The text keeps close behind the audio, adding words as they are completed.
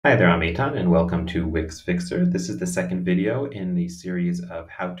Hi there, I'm Eitan, and welcome to WiX Fixer. This is the second video in the series of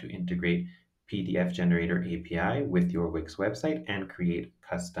how to integrate PDF Generator API with your WiX website and create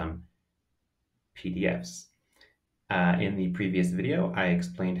custom PDFs. In the previous video, I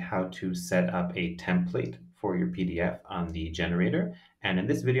explained how to set up a template for your PDF on the generator, and in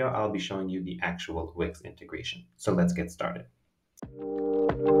this video, I'll be showing you the actual WiX integration. So let's get started.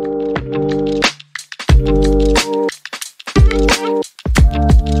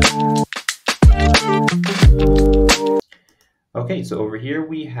 Okay, so over here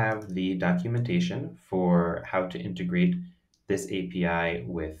we have the documentation for how to integrate this API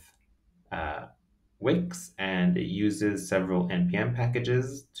with WiX, and it uses several NPM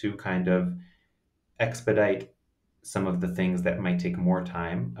packages to kind of expedite some of the things that might take more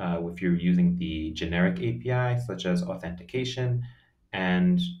time if you're using the generic API, such as authentication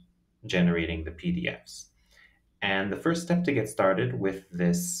and generating the PDFs. And the first step to get started with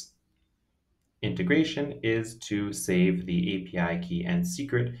this integration is to save the API key and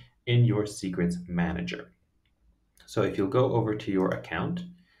secret in your secrets manager. So if you'll go over to your account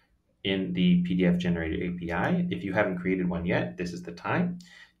in the PDF Generator API, if you haven't created one yet, this is the time.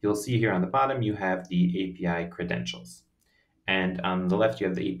 You'll see here on the bottom, you have the API credentials. And on the left, you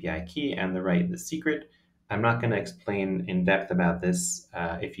have the API key, and the right, the secret. I'm not going to explain in depth about this.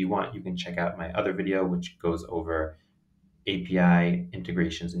 If you want, you can check out my other video, which goes over API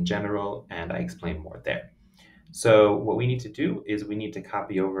integrations in general, and I explain more there. So what we need to do is we need to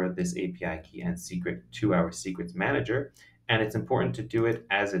copy over this API key and secret to our secrets manager, and it's important to do it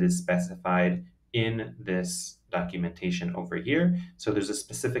as it is specified in this documentation over here. So there's a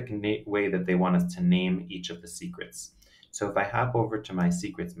specific way that they want us to name each of the secrets. So if I hop over to my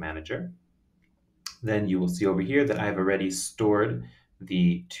secrets manager, then you will see over here that I've already stored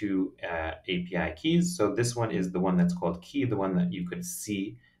the two API keys. So this one is the one that's called key, the one that you could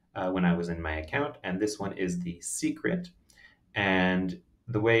see when I was in my account, and this one is the secret. And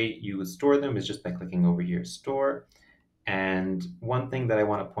the way you would store them is just by clicking over here, store. And one thing that I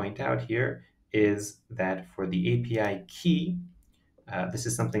want to point out here is that for the API key, this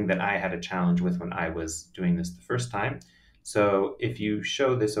is something that I had a challenge with when I was doing this the first time. So if you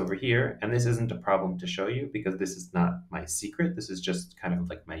show this over here, and this isn't a problem to show you because this is not my secret, this is just kind of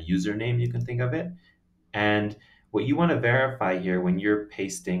like my username, you can think of it. And what you want to verify here when you're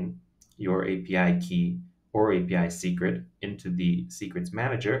pasting your API key or API secret into the secrets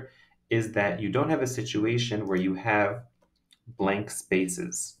manager is that you don't have a situation where you have blank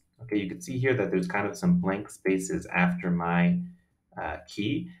spaces. Okay, you can see here that there's kind of some blank spaces after my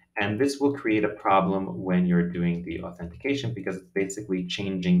key, and this will create a problem when you're doing the authentication because it's basically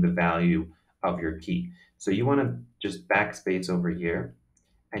changing the value of your key. So you want to just backspace over here,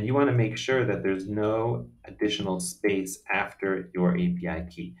 and you want to make sure that there's no additional space after your API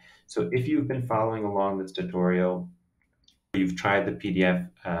key. So if you've been following along this tutorial, you've tried the PDF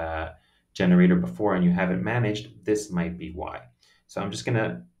generator before and you haven't managed, this might be why. So I'm just going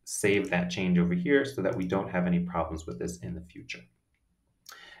to save that change over here so that we don't have any problems with this in the future.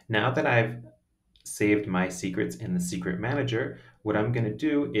 Now that I've saved my secrets in the secret manager, what I'm going to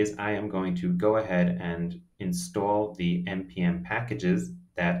do is I am going to go ahead and install the NPM packages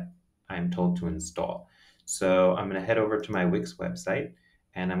that I'm told to install. So I'm going to head over to my WiX website,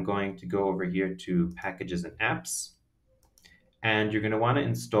 and I'm going to go over here to Packages and Apps. And you're going to want to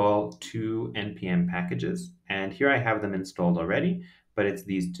install two NPM packages. And here I have them installed already, but it's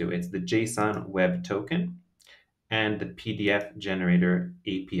these two. It's the JSONWebToken and the PDF Generator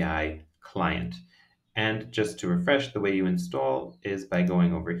API client. And just to refresh, the way you install is by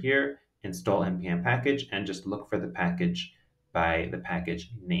going over here, install npm package, and just look for the package by the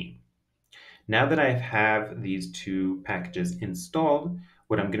package name. Now that I have these two packages installed,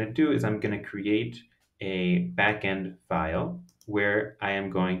 what I'm going to do is I'm going to create a backend file where I am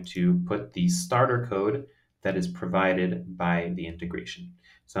going to put the starter code that is provided by the integration.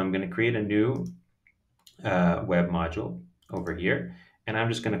 So I'm going to create a new web module over here, and I'm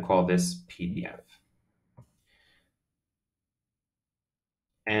just going to call this PDF.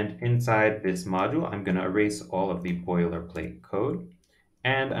 And inside this module, I'm going to erase all of the boilerplate code,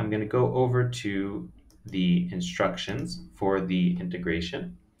 and I'm going to go over to the instructions for the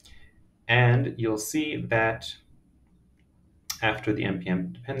integration. And you'll see that after the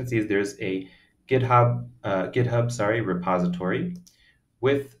npm dependencies, there's a GitHub repository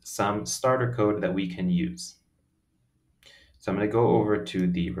with some starter code that we can use. So I'm going to go over to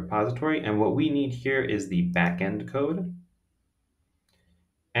the repository, and what we need here is the backend code,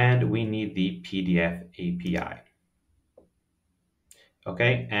 and we need the PDF API.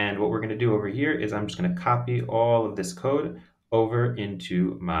 Okay, and what we're going to do over here is I'm just going to copy all of this code over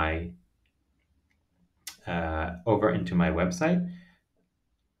into my website.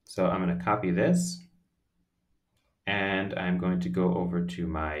 So I'm going to copy this, and I'm going to go over to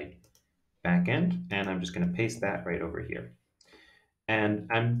my backend, and I'm just going to paste that right over here. And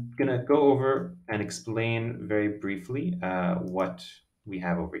I'm going to go over and explain very briefly what we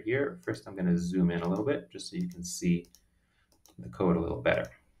have over here. First, I'm going to zoom in a little bit just so you can see the code a little better.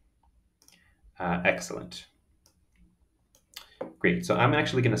 Excellent. Great. So I'm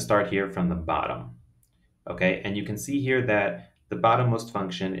actually going to start here from the bottom. Okay, and you can see here that the bottommost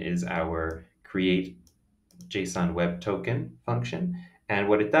function is our CreateJsonWebToken function. And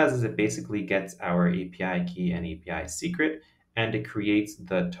what it does is it basically gets our API key and API secret, and it creates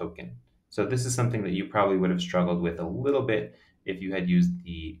the token. So this is something that you probably would have struggled with a little bit if you had used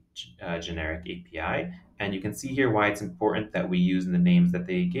the generic API. And you can see here why it's important that we use the names that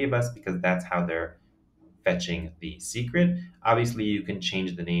they gave us, because that's how they're fetching the secret. Obviously, you can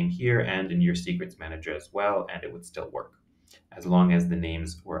change the name here and in your secrets manager as well, and it would still work as long as the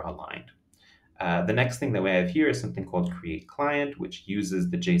names were aligned. The next thing that we have here is something called CreateClient, which uses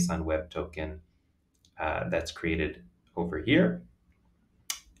the JSON Web Token that's created over here.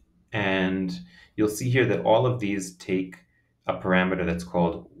 And you'll see here that all of these take a parameter that's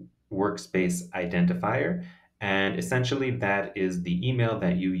called workspace identifier. And essentially, that is the email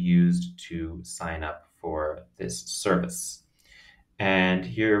that you used to sign up for this service. And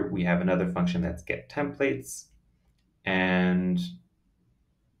here we have another function that's get templates and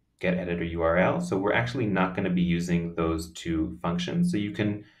get editor URL. So we're actually not going to be using those two functions. So you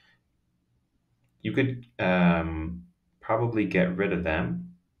could probably get rid of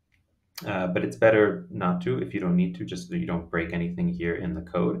them, but it's better not to if you don't need to, just so you don't break anything here in the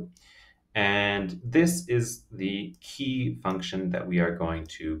code. And this is the key function that we are going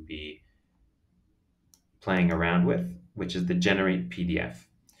to be playing around with, which is the generate PDF.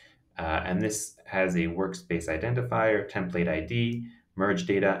 And this has a workspace identifier, template ID, merge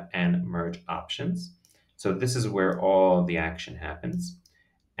data, and merge options. So this is where all the action happens.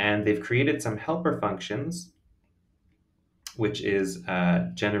 And they've created some helper functions, which is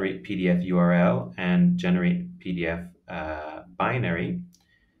generate PDF URL and generate PDF binary.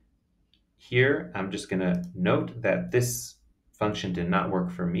 Here, I'm just going to note that this function did not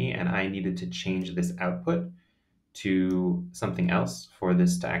work for me, and I needed to change this output to something else for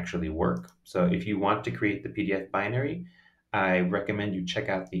this to actually work. So if you want to create the PDF binary, I recommend you check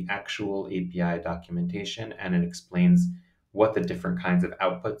out the actual API documentation, and it explains what the different kinds of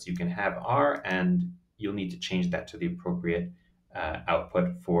outputs you can have are, and you'll need to change that to the appropriate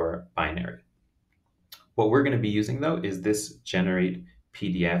output for binary. What we're going to be using, though, is this generate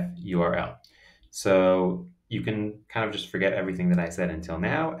PDF URL. So you can kind of just forget everything that I said until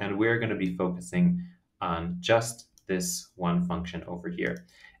now, and we're going to be focusing on just this one function over here.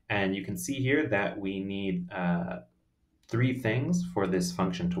 And you can see here that we need three things for this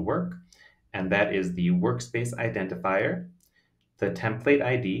function to work, and that is the workspace identifier, the template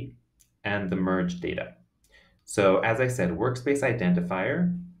ID, and the merge data. So as I said, workspace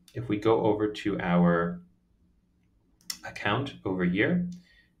identifier, if we go over to our account over here,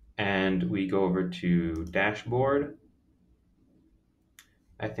 and we go over to dashboard,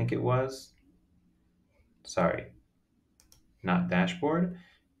 I think it was, sorry, not dashboard,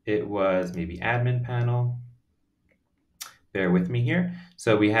 it was maybe admin panel. Bear with me here.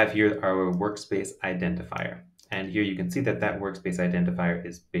 So we have here our workspace identifier. And here you can see that that workspace identifier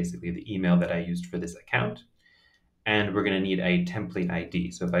is basically the email that I used for this account. And we're going to need a template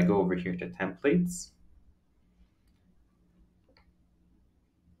ID. So if I go over here to templates,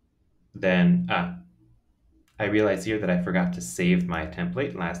 then I realize here that I forgot to save my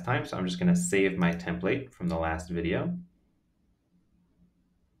template last time. So I'm just going to save my template from the last video.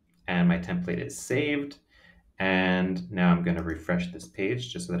 And my template is saved. And now I'm going to refresh this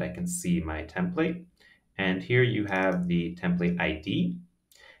page just so that I can see my template. And here you have the template ID.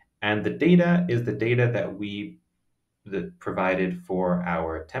 And the data is the data that we provided for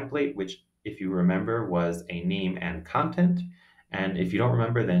our template, which, if you remember, was a name and content. And if you don't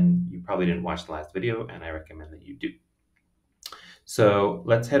remember, then you probably didn't watch the last video, and I recommend that you do. So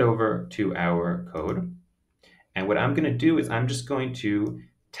let's head over to our code. And what I'm going to do is I'm just going to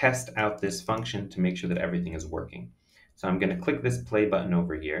test out this function to make sure that everything is working. So I'm going to click this play button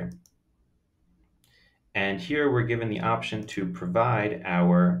over here. And here we're given the option to provide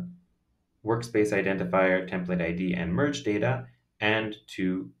our workspace identifier, template ID, and merge data, and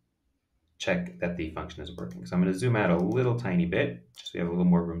to check that the function is working. So I'm going to zoom out a little tiny bit, just so we have a little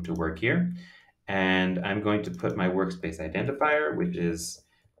more room to work here. And I'm going to put my workspace identifier, which is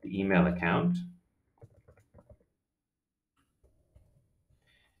the email account.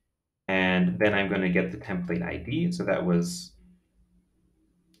 And then I'm going to get the template ID. So that was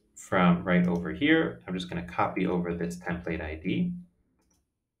from right over here. I'm just going to copy over this template ID.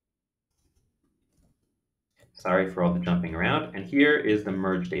 Sorry for all the jumping around. And here is the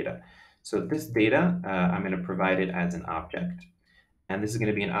merge data. So this data, I'm going to provide it as an object. And this is going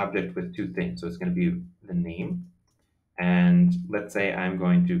to be an object with two things. So it's going to be the name. And let's say I'm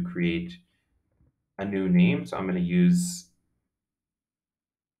going to create a new name. So I'm going to use,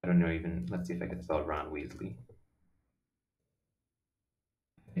 I don't know even, let's see if I can spell Ron Weasley.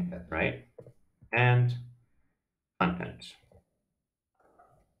 I think that's right. And content.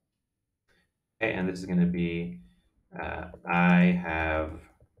 Okay, and this is going to be, I have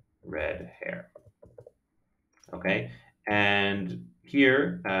red hair. Okay, and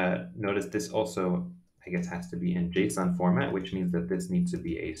here, notice this also, I guess, has to be in JSON format, which means that this needs to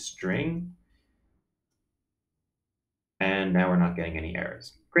be a string. And now we're not getting any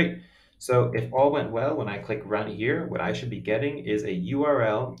errors. Great. So if all went well, when I click run here, what I should be getting is a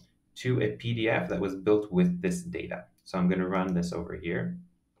URL to a PDF that was built with this data. So I'm going to run this over here.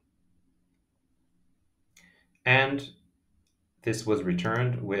 And this was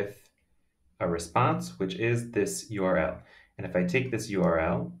returned with a response, which is this URL. And if I take this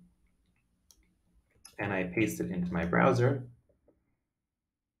URL and I paste it into my browser,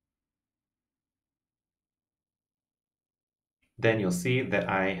 then you'll see that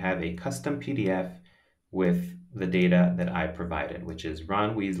I have a custom PDF with the data that I provided, which is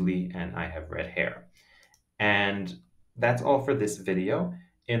Ron Weasley and I have red hair. And that's all for this video.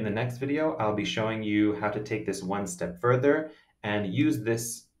 In the next video, I'll be showing you how to take this one step further and use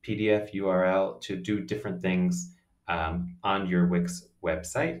this PDF URL to do different things on your WiX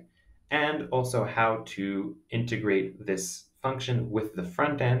website, and also how to integrate this function with the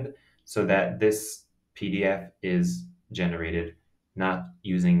front end so that this PDF is generated not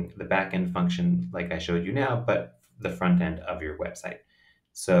using the backend function like I showed you now, but the front end of your website.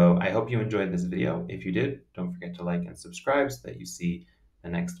 So I hope you enjoyed this video. If you did, don't forget to like and subscribe so that you see the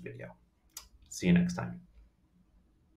next video. See you next time.